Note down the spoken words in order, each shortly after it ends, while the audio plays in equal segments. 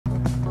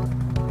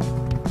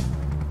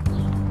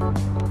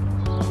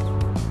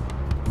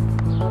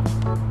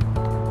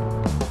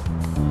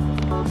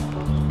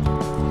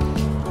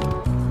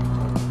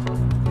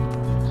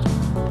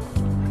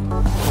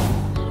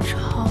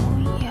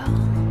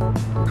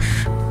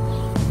是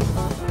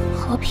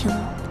和平了。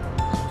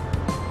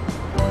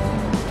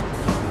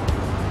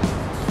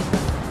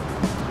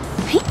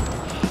嘿，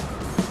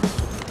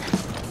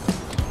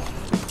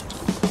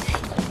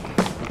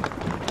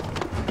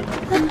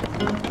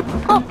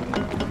哦。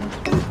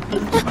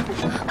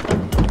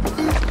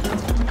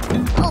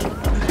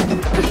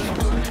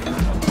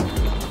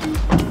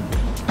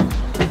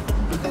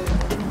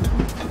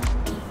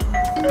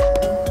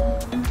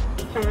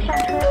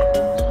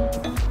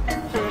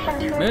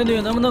 美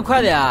女，能不能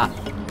快点啊？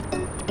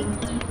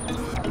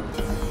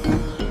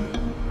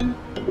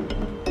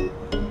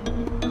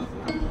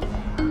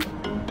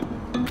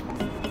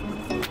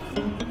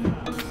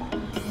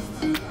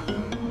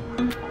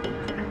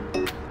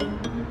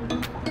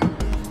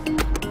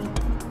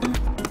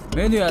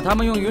美女，他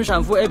们用云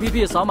闪付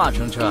APP 扫码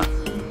乘车，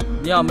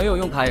你要没有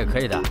用卡也可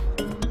以的。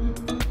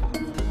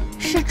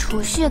是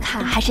储蓄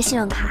卡还是信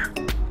用卡？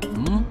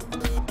嗯。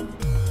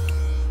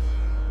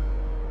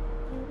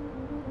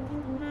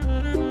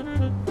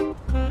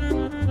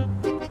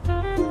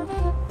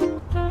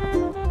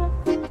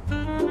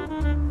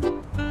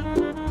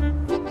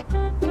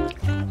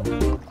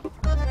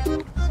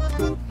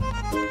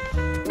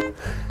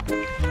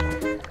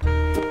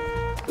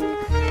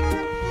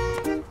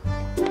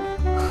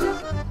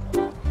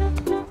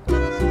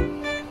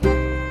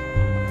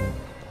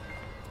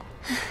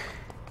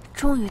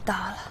 终于到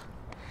了。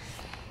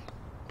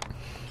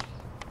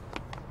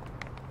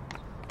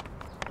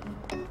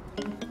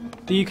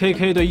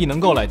DKK 对艺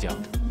能购来讲，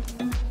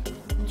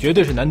绝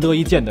对是难得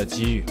一见的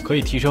机遇，可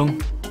以提升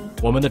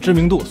我们的知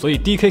名度。所以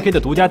DKK 的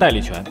独家代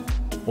理权，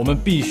我们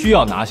必须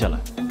要拿下来。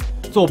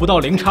做不到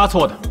零差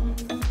错的，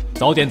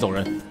早点走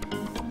人。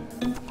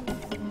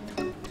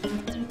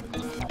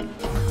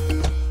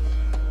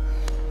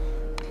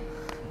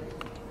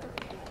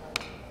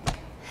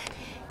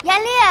严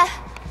丽。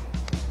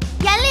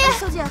 严丽，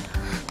小姐，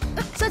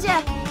小姐，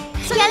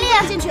严丽，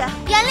进去，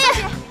严丽，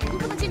你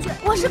不能进去。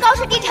我是高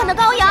氏地产的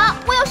高阳，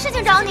我有事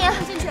情找你。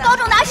高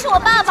仲达是我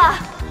爸爸，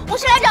我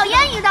是来找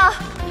燕姨的。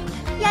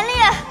严丽，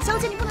小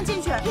姐，你不能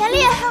进去。严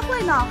丽，开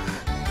会呢。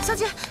小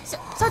姐，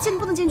小姐，你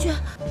不能进去。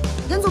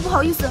严总，不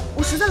好意思，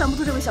我实在拦不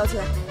住这位小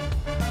姐。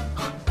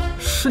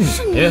是你？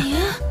是你？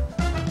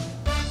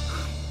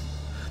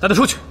带他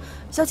出去。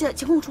小姐，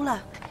请跟我出来。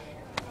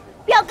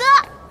表哥，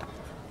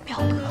表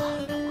哥。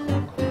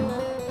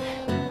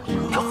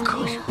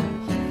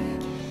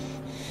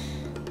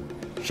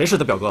 谁是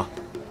他表哥？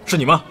是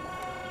你吗？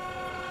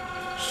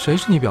谁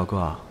是你表哥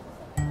啊？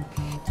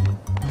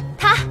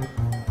他。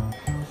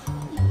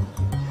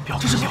表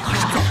哥是表哥，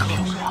是表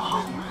哥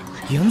啊！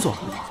严总。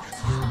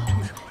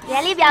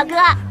严丽表哥。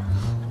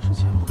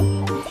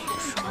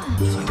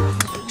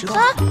知道。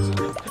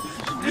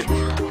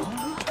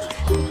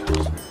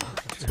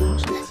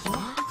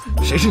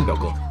谁是你表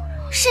哥？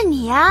是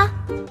你呀。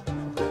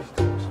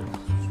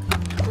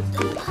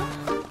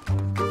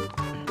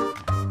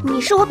 你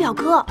是我表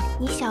哥，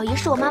你小姨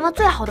是我妈妈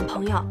最好的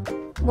朋友。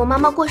我妈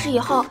妈过世以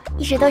后，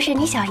一直都是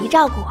你小姨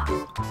照顾我，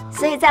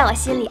所以在我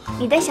心里，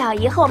你的小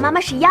姨和我妈妈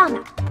是一样的，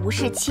不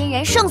是亲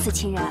人胜似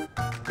亲人。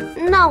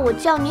那我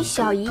叫你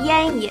小姨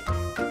燕姨，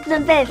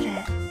论辈分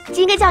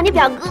就应该叫你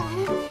表哥。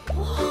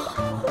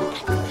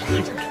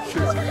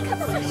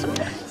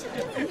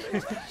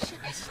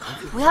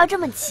不要这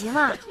么急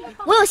嘛，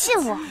我有信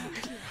物。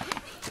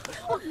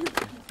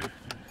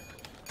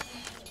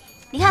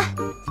你看。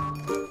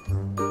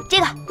 这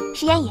个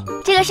是燕姨，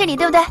这个是你，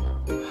对不对？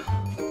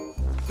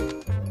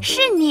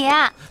是你，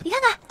你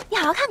看看，你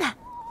好好看看。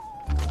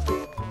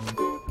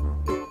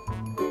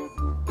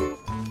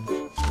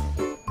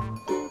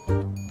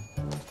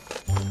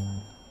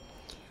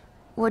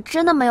我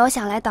真的没有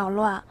想来捣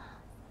乱，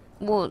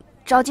我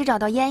着急找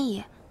到燕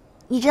姨。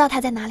你知道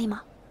她在哪里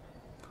吗？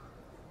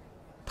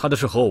她的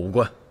事和我无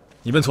关，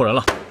你问错人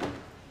了。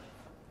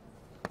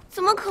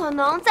怎么可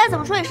能？再怎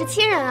么说也是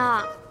亲人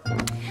啊！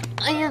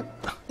哎呀，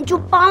你就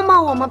帮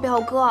帮我嘛，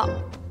表哥。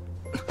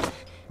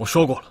我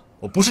说过了，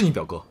我不是你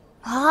表哥。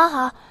好，好，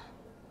好，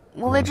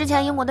我为之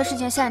前英国的事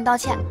情向你道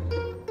歉。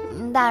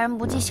大人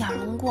不计小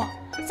人过。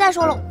再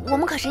说了，我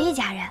们可是一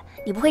家人，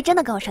你不会真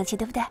的跟我生气，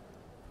对不对？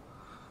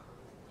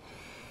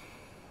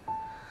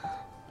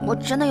我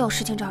真的有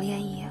事情找燕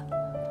姨，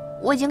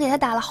我已经给她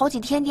打了好几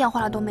天电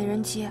话了，都没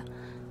人接。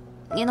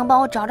你能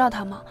帮我找找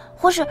她吗？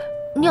或是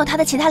你有她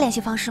的其他联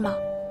系方式吗？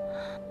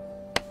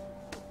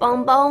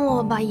帮帮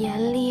我吧，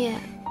严丽。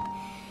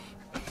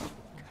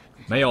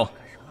没有。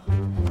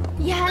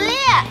严丽，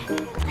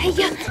哎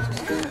呀，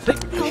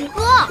表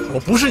哥，我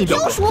不是你表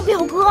哥，就是我表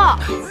哥，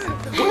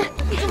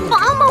你就帮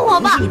帮我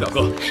吧。不是你表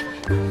哥。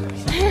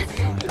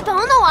你等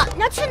等我，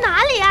你要去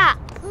哪里啊？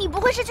你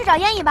不会是去找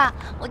燕姨吧？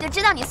我就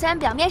知道你虽然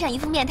表面上一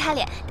副面瘫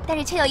脸，但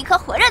是却有一颗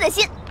火热的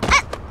心。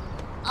哎，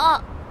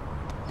哦，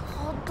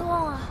好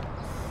痛啊！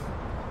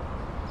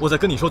我再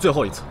跟你说最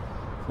后一次，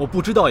我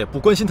不知道也不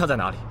关心他在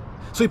哪里，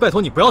所以拜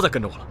托你不要再跟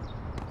着我了。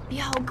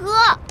表哥，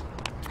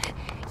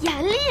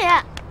严丽，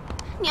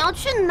你要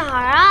去哪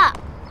儿啊？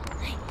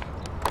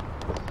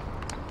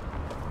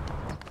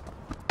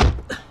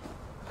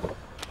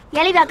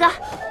严丽表哥，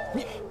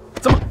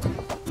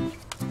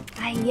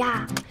哎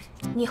呀，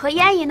你和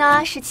燕姨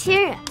呢是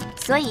亲人，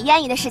所以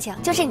燕姨的事情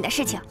就是你的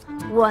事情。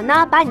我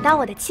呢把你当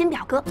我的亲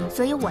表哥，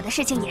所以我的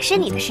事情也是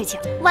你的事情。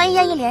万一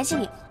燕姨联系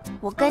你，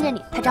我跟着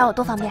你，她找我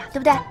多方便啊，对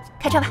不对？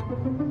开车吧。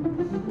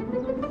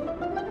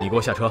你给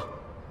我下车，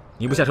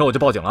你不下车我就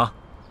报警了。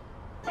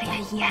哎呀，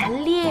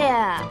严厉，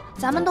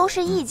咱们都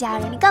是一家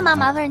人，你干嘛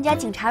麻烦人家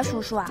警察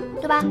叔叔啊，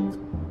对吧？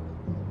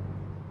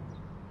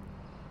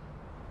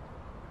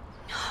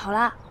好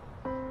了，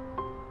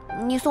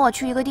你送我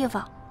去一个地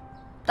方，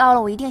到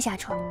了我一定下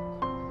车。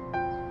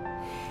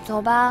走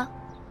吧。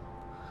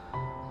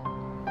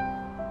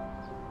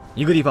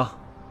一个地方。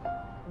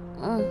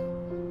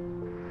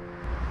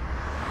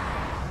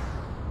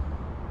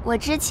我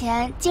之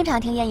前经常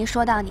听燕姨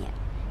说到你，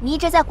你一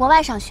直在国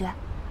外上学，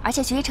而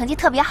且学习成绩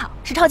特别好，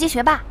是超级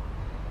学霸。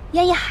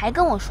燕姨还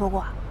跟我说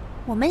过，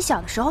我们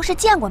小的时候是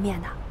见过面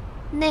的，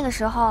那个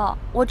时候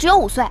我只有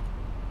5岁，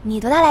你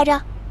多大来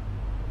着？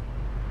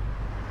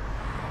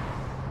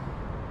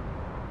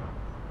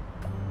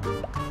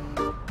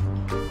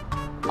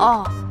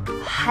哦，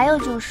还有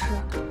就是，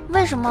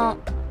为什么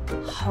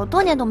好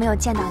多年都没有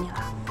见到你了？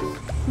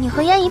你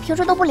和燕姨平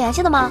时都不联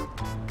系的吗？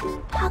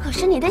她可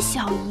是你的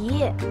小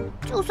姨，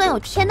就算有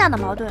天大的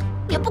矛盾，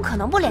也不可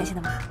能不联系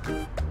的嘛。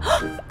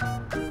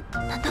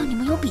难道你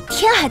们有比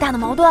天还大的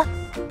矛盾？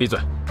闭嘴，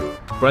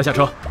不然下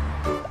车。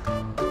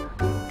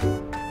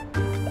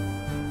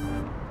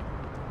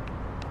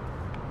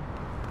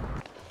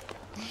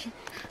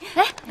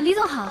哎，李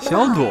总好。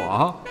小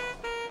朵，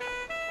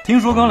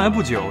听说刚来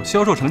不久，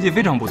销售成绩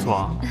非常不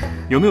错，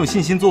有没有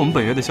信心做我们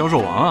本月的销售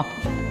王啊？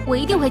我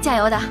一定会加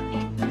油的。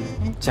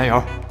加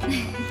油！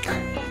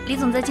李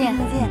总再见。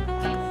再见。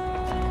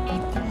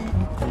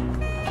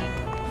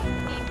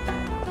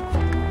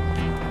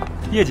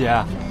叶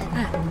姐。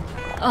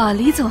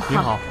李总好。你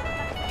好，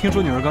听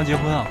说女儿刚结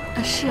婚啊？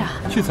是啊。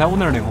去财务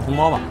那儿领个红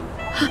包吧。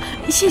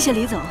谢谢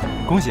李总。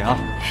恭喜啊！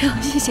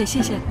谢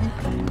谢。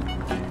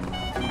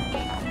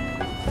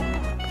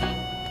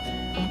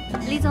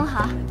李总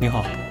好。你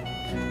好。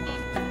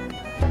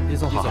李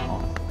总好。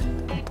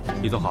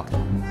李总好。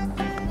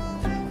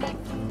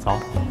走。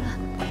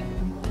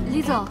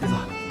李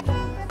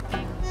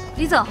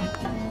总。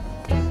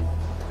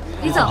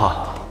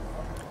好。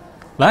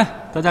来，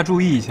大家注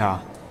意一下，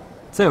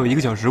再有1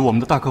个小时，我们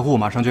的大客户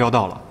马上就要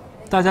到了，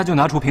大家就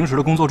拿出平时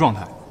的工作状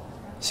态，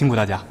辛苦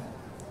大家，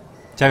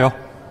加油！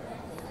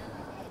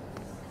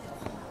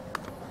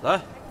来，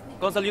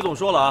刚才李总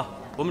说了啊，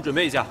我们准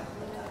备一下。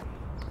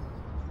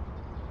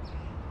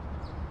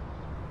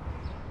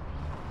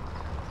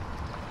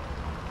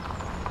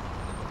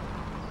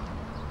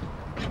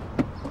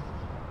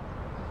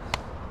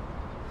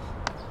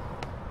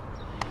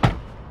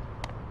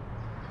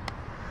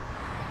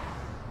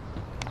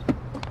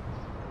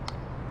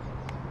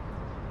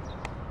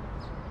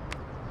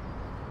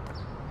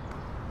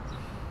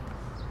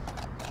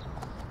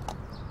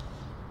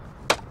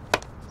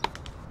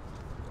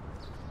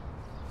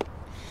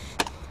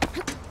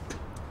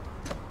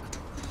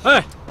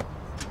哎，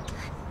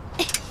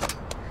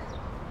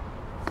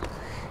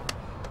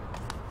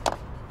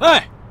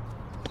哎，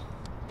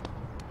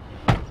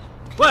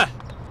喂，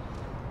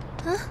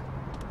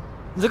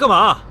你在干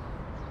嘛？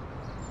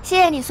谢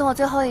谢你送我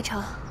最后一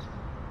程。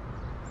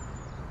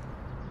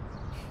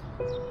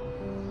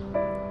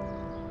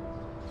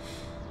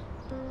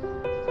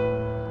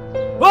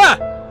喂！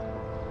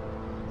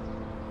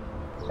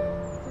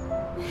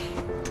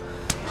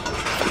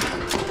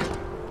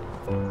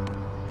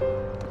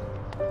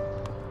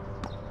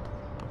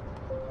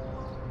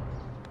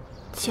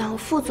蒋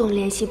副总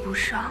联系不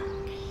上，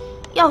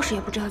钥匙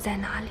也不知道在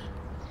哪里。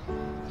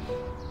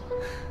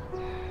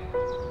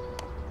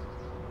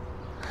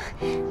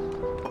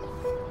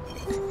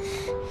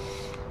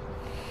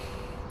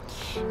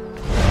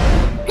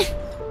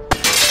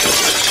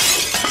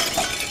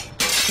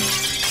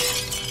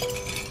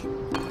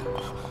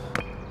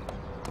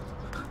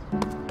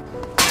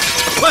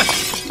喂，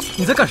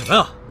你在干什么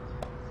呀？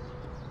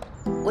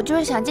我就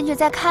是想进去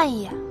再看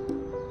一眼。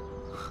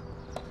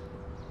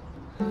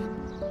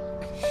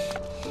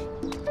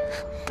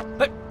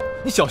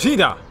你小心一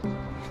点！哎，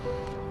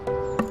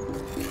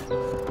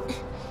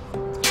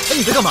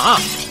你在干嘛？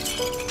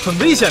很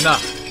危险的，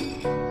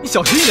你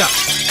小心一点！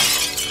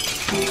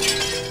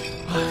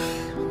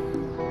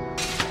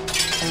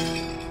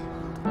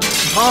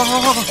好，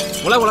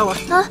我来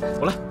啊！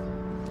我来。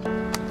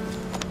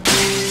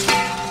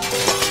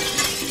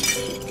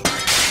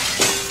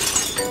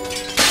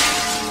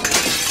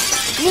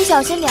你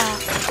小心点儿。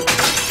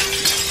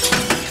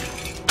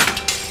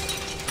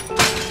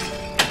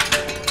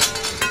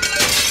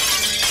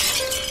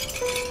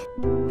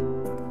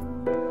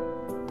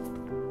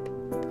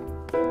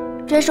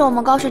这是我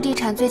们高氏地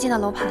产最近的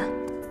楼盘，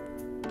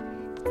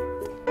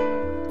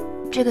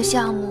这个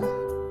项目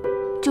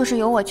就是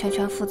由我全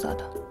权负责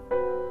的。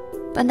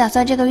本打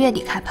算这个月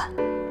底开盘，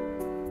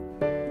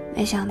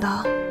没想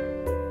到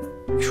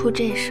出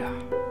这事儿。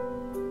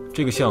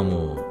这个项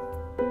目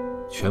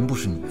全部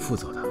是你负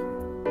责的。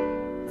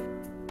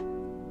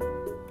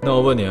那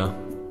我问你啊，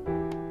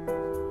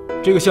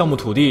这个项目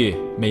土地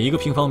每一个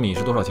平方米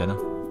是多少钱呢？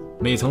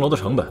每层楼的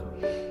成本，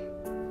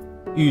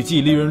预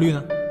计利润率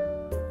呢？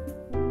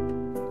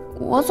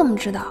我怎么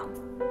知道？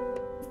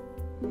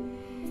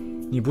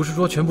你不是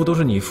说全部都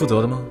是你负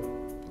责的吗？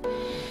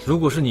如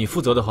果是你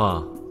负责的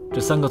话，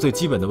这3个最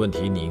基本的问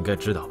题你应该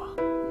知道吧？